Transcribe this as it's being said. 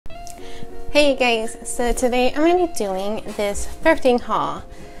Hey guys, so today I'm going to be doing this thrifting haul.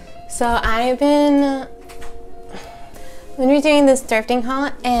 So I've been doing this thrifting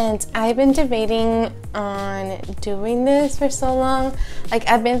haul and I've been debating on doing this for so long. Like,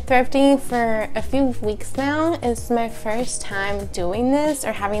 I've been thrifting for a few weeks now. It's my first time doing this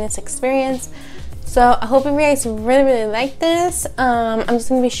or having this experience. So I hope you guys really like this. I'm just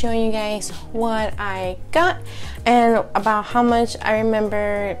going to be showing you guys what I got and about how much I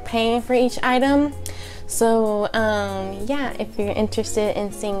remember paying for each item. So yeah, if you're interested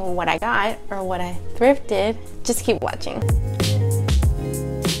in seeing what I got or what I thrifted, just keep watching.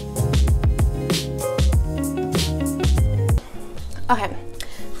 Okay,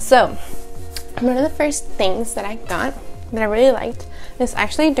 so one of the first things that I got that I really liked, it's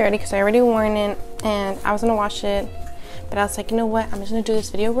actually dirty because I already worn it and I was gonna wash it, but I was like, you know what, I'm just gonna do this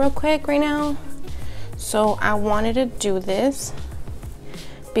video real quick right now. So I wanted to do this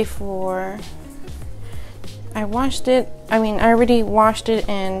before I washed it. I mean, I already washed it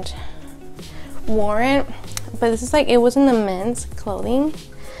and wore it, but this is like, it was in the men's clothing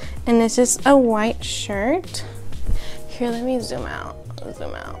and it's just a white shirt. Here, let me zoom out. I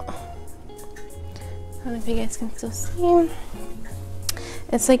don't know if you guys can still see.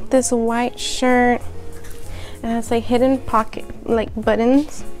 It's like this white shirt. It has like hidden pocket, like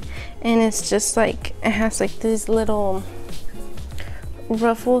buttons, and it's just like, it has like these little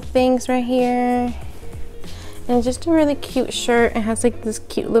ruffle things right here. And it's just a really cute shirt. It has like this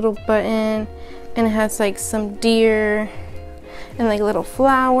cute little button, and it has like some deer and like little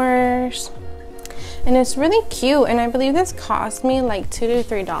flowers. And it's really cute, and I believe this cost me like $2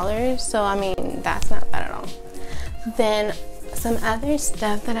 to $3, so I mean, that's not bad at all. Then some other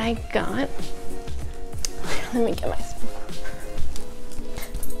stuff that I got, let me get my spoon.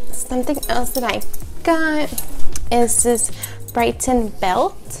 Something else that I got is this Brighton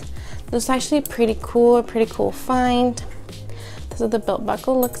belt. This is actually pretty cool find. This is what the belt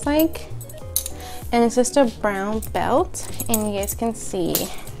buckle looks like, and it's just a brown belt, and you guys can see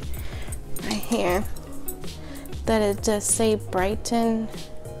right here that it does say Brighton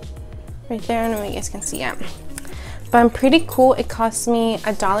right there. I don't know if you guys can see it, but I'm pretty cool. It cost me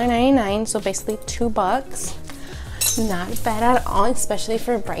 $1.99, so basically $2. Not bad at all, especially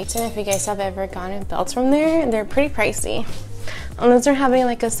for Brighton. If you guys have ever gotten belts from there, they're pretty pricey unless they're having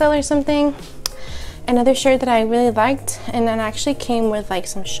like a sale or something. Another shirt that I really liked, and it actually came with like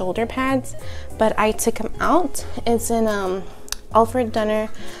some shoulder pads, but I took them out. It's an Alfred Dunner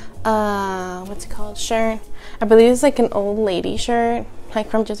what's it called, shirt. I believe it's like an old lady shirt, like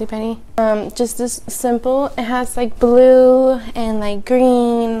from JCPenney. Just this simple. It has like blue and like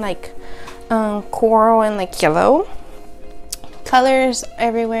green, like coral and like yellow colors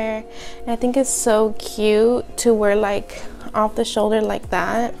everywhere, and I think it's so cute to wear like off the shoulder like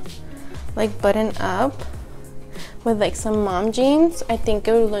that, like button up with like some mom jeans. I think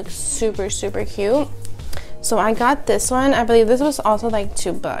it would look super cute. So I got this one. I believe this was also like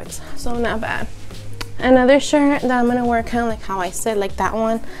 $2, so not bad. Another shirt that I'm gonna wear kind of like how I said, like that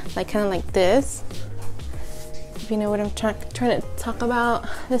one, like kind of like this, if you know what I'm trying to talk about.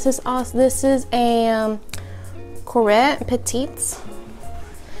 This is a Corette Petites.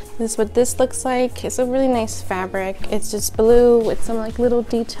 This is what this looks like. It's a really nice fabric. It's just blue with some like little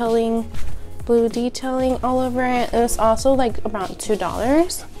detailing, blue detailing all over it. It was also like about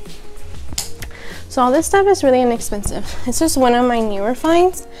 $2. So all this stuff is really inexpensive. It's just one of my newer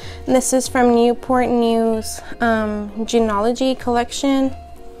finds. And this is from Newport News Genealogy collection.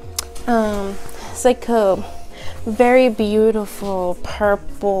 It's like a very beautiful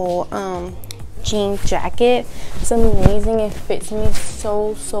purple jean jacket. It's amazing. It fits me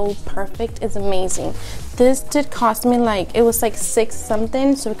so perfect. It's amazing. This did cost me like, it was like $6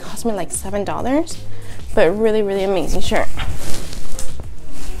 something, so it cost me like $7, but really amazing shirt.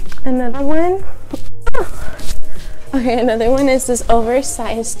 Another one, okay, another one is this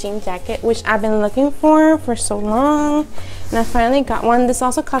oversized jean jacket, which I've been looking for so long, and I finally got one. This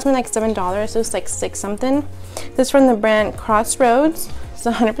also cost me like $7, so it was like $6 something. This is from the brand Crossroads. It's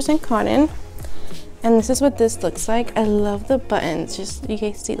 100% cotton, and this is what this looks like. I love the buttons. Just, you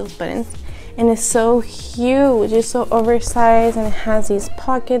guys see those buttons, and it's so huge. It's so oversized, and it has these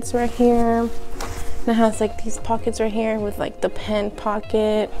pockets right here. And it has like these pockets right here with like the pen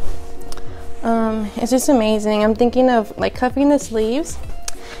pocket. It's just amazing. I'm thinking of like cuffing the sleeves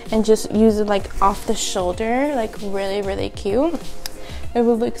and just use it like off the shoulder, like really cute. It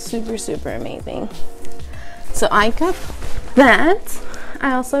would look super amazing. So I got that.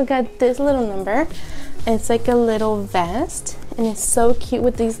 I also got this little number. It's like a little vest, and it's so cute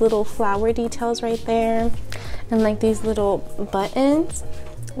with these little flower details right there and like these little buttons.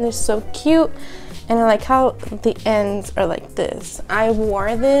 and they're so cute. And I like how the ends are like this. I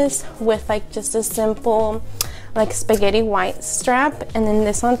wore this with like just a simple like spaghetti white strap, and then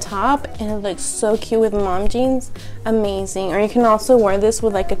this on top, and it looks so cute with mom jeans. Amazing. Or you can also wear this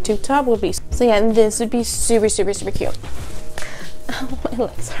with like a tube top. Would be so yeah, this would be super cute. Oh, my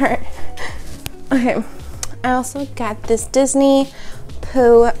legs hurt. Okay, I also got this Disney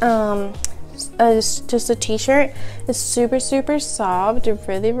Pooh just a t-shirt. It's super soft,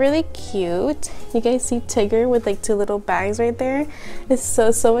 really cute. You guys see Tigger with like 2 little bags right there? It's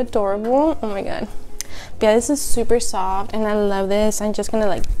so adorable. Oh my god. But yeah, this is super soft and I love this. I'm just gonna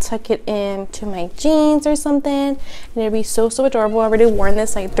like tuck it into my jeans or something, and it'll be so adorable. I've already worn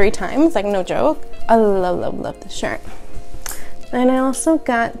this like 3 times, like no joke. I love this shirt. And I also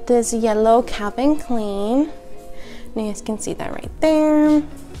got this yellow Calvin Klein. You guys can see that right there.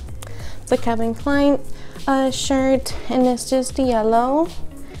 It's a Calvin Klein shirt, and it's just yellow.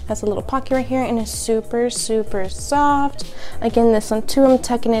 Has a little pocket right here, and it's super soft. Again, this one too, I'm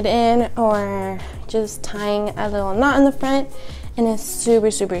tucking it in or just tying a little knot in the front, and it's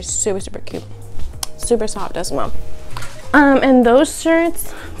super cute. Super soft as well. And those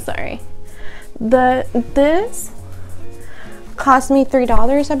shirts, sorry, this cost me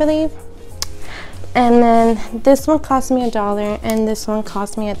 $3, I believe. And then this one cost me $1, and this one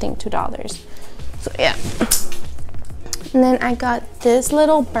cost me I think $2. So yeah. And then I got this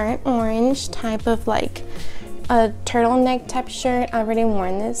little burnt orange type of like a turtleneck type shirt. I've already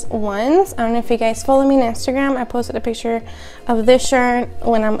worn this once. I don't know if you guys follow me on Instagram. I posted a picture of this shirt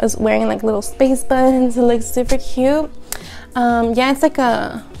when I was wearing like little space buttons. It looks super cute. Yeah, it's like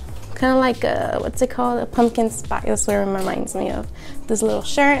a kind of like a, what's it called, a pumpkin spice. That's what it reminds me of. This little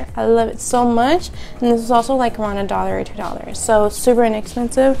shirt, I love it so much. And this is also like around $1 or $2, so super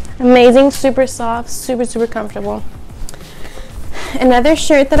inexpensive. Amazing, super soft, super comfortable. Another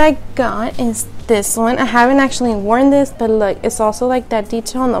shirt that I got is this one. I haven't actually worn this, but look, it's also like that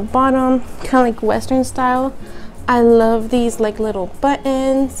detail on the bottom, kind of like Western style. I love these like little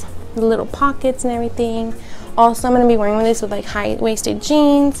buttons, the little pockets and everything. Also, I'm gonna be wearing this with like high-waisted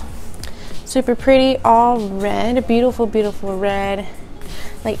jeans. Super pretty, all red, beautiful red,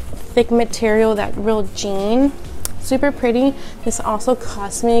 like thick material, that real jean. Super pretty. This also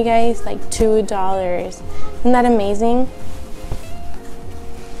cost me, guys, like $2. Isn't that amazing?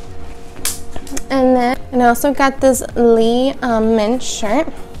 And I also got this Lee men's shirt.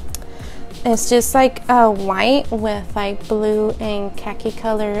 It's just like white with like blue and khaki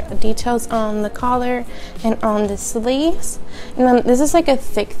color details on the collar and on the sleeves. And this is like a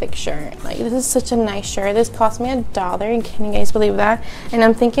thick shirt. Like, this is such a nice shirt. This cost me $1. Can you guys believe that? And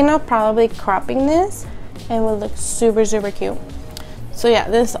I'm thinking of probably cropping this, and it will look super cute. So yeah,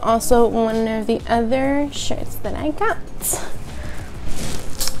 this is also one of the other shirts that I got.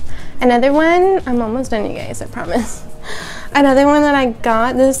 Another one, I'm almost done, you guys, I promise. Another one that I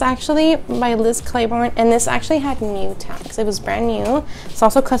got, this is actually by Liz Claiborne, and this actually had new tags. It was brand new. It's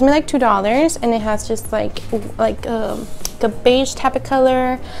also cost me like $2, and it has just like a beige type of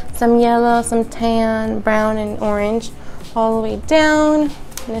color, some yellow, some tan, brown, and orange all the way down.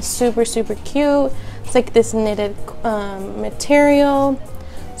 And it's super cute. It's like this knitted material,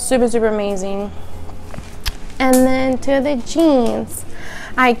 super amazing. And then to the jeans,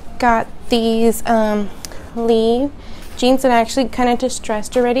 I got these Lee jeans that I actually kind of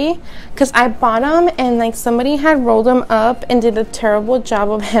distressed already, because I bought them and like somebody had rolled them up and did a terrible job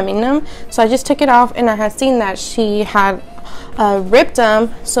of hemming them. So I just took it off, and I had seen that she had ripped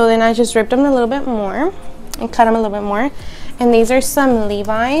them, so then I just ripped them a little bit more and cut them a little bit more. And these are some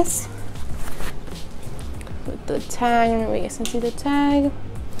Levi's with the tag. I don't know if you guys can see the tag.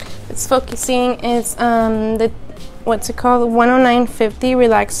 It's focusing. It's the, what's it called, 109.50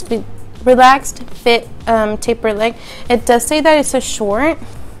 relaxed fit taper leg. It does say that it's a short.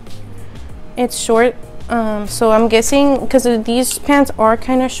 It's short, so I'm guessing because these pants are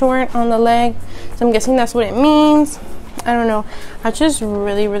kind of short on the leg, so I'm guessing that's what it means. I don't know. I just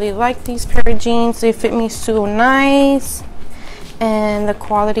really like these pair of jeans. They fit me so nice, and the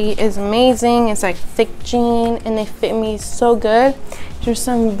quality is amazing. It's like thick jean, and they fit me so good. There's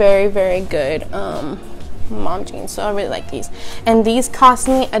some very good mom jeans, so I really like these. And these cost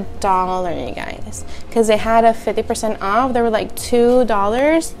me $1, you guys, because they had a 50% off. They were like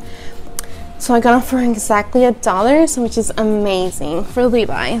 $2, so I got them for exactly $1, which is amazing for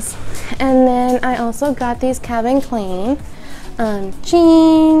Levi's. And then I also got these Calvin Klein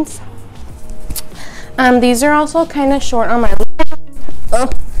jeans. These are also kind of short on my leg. Oh,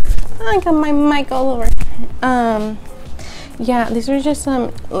 I got my mic all over. Yeah, these are just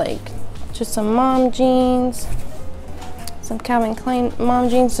some like some mom jeans. Some Calvin Klein mom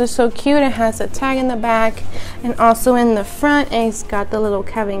jeans. They're so cute. It has a tag in the back and also in the front. And it's got the little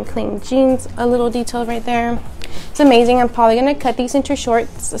Calvin Klein jeans, a little detail right there. It's amazing. I'm probably gonna cut these into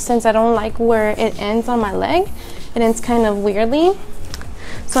shorts since I don't like where it ends on my leg. It ends kind of weirdly.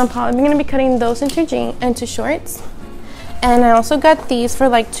 So I'm probably gonna be cutting those into shorts. And I also got these for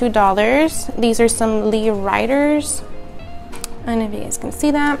like $2. These are some Lee Riders. I don't know if you guys can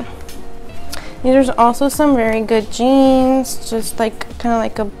see that. These are also some very good jeans, just like kind of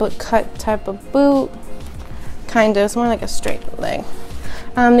like a boot cut type of boot. Kind of, it's more like a straight leg.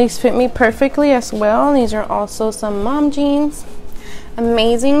 These fit me perfectly as well. These are also some mom jeans.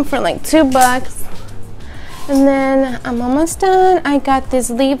 Amazing for like $2. And then I'm almost done. I got this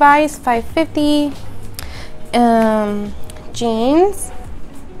Levi's 550 jeans.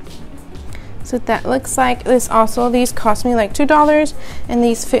 So that looks like this. Also, these cost me like $2 and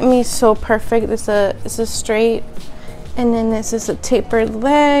these fit me so perfect. It's a straight, and then this is a tapered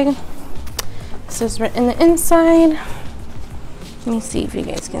leg. This is right in the inside. Let me see if you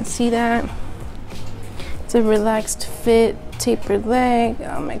guys can see that. It's a relaxed fit, tapered leg.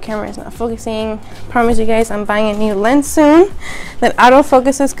 Oh, my camera is not focusing. Promise you guys I'm buying a new lens soon that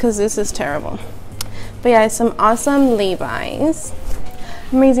autofocuses because this is terrible. But yeah, it's some awesome Levi's.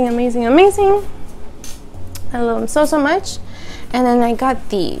 Amazing, amazing, amazing. I love them so, so much. And then I got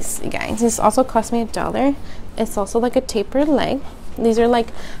these, you guys. This also cost me $1. It's also like a tapered leg. These are like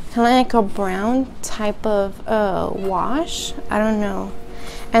kind of like a brown type of wash. I don't know.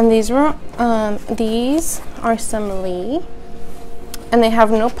 And these are some Lee. And they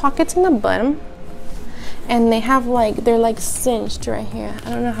have no pockets in the bottom. And they have like, they're like cinched right here. I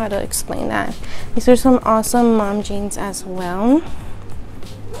don't know how to explain that. These are some awesome mom jeans as well.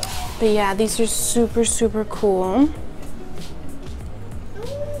 But yeah, these are super, super cool.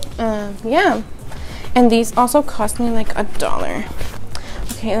 Yeah. And these also cost me like $1.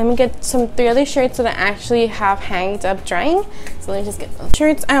 Okay, let me get 3 other shirts that I actually have hanged up drying. So let me just get those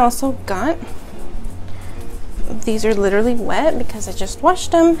shirts. I also got, these are literally wet because I just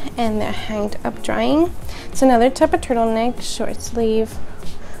washed them and they're hanged up drying. It's another type of turtleneck, short sleeve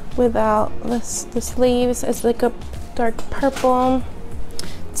without the sleeves. It's like a dark purple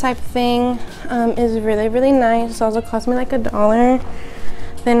type thing. Is really, really nice. It also cost me like $1.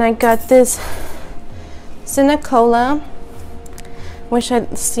 Then I got this Cinecola, which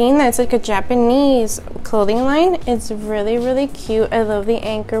I've seen that's like a Japanese clothing line. It's really, really cute. I love the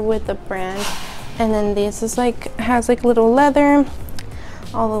anchor with the brand. And then this is like, has like little leather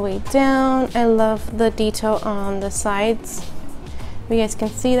all the way down. I love the detail on the sides. You guys can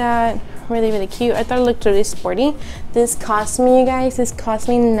see that. Really, really cute. I thought it looked really sporty. This cost me, you guys, this cost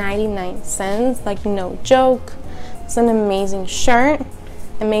me 99 cents. Like, no joke. It's an amazing shirt.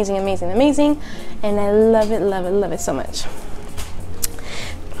 Amazing, amazing, amazing. And I love it, love it, love it so much.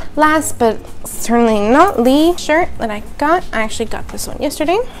 Last but certainly not least shirt that I got. I actually got this one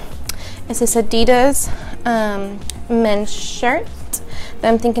yesterday. It's this Adidas men's shirt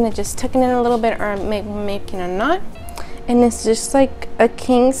that I'm thinking of just tucking in a little bit or maybe making a knot. And it's just like a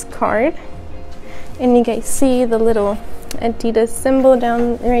king's card. And you guys see the little Adidas symbol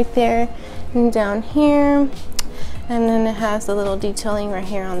down right there and down here. And then it has the little detailing right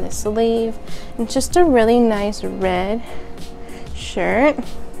here on the sleeve. And just a really nice red shirt.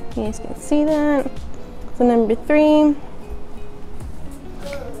 You guys can see that. It's the number 3.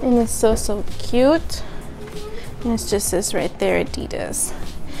 And it's so, so cute. And it's just this right there, Adidas.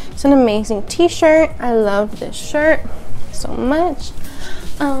 It's an amazing t-shirt. I love this shirt so much.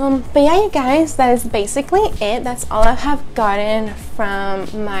 But yeah, you guys, that is basically it. That's all I have gotten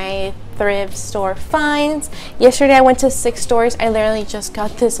from my thrift store finds. Yesterday I went to 6 stores. I literally just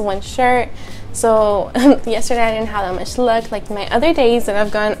got this one shirt. So yesterday I didn't have that much luck like my other days that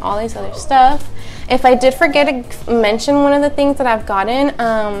I've gotten all this other stuff. If I did forget to mention one of the things that I've gotten,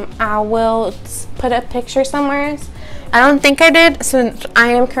 I will put a picture somewhere. I don't think I did, so I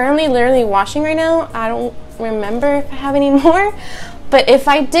am currently literally washing right now. I don't remember if I have any more, but if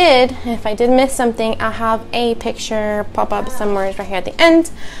I did miss something, I'll have a picture pop up somewhere right here at the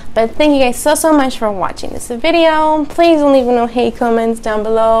end. But thank you guys so, so much for watching this video. Please don't leave no hate comments down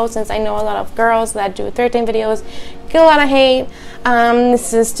below, since I know a lot of girls that do thrifting videos get a lot of hate.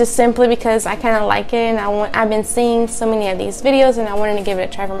 This is just simply because I kind of like it, and I've been seeing so many of these videos and I wanted to give it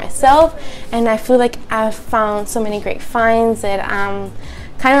a try for myself, and I feel like I've found so many great finds that I'm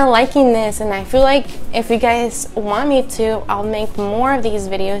kind of liking this, and I feel like if you guys want me to, I'll make more of these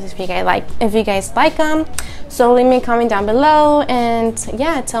videos if you guys like them. So leave me a comment down below, and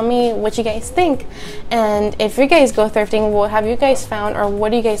yeah, tell me what you guys think. And if you guys go thrifting, what have you guys found, or what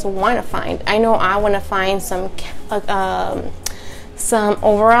do you guys want to find? I know I want to find some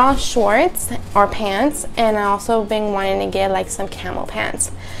overall shorts or pants, and I also been wanting to get like some camel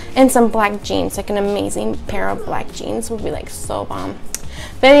pants and some black jeans. Like an amazing pair of black jeans would be like so bomb.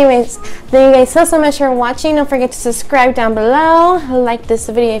 But anyways, thank you guys so much for watching. Don't forget to subscribe down below, like this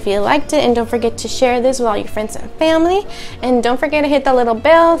video if you liked it, and don't forget to share this with all your friends and family, and don't forget to hit the little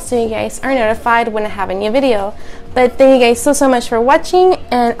bell so you guys are notified when I have a new video. But thank you guys so much for watching,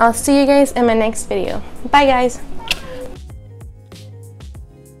 and I'll see you guys in my next video. Bye guys.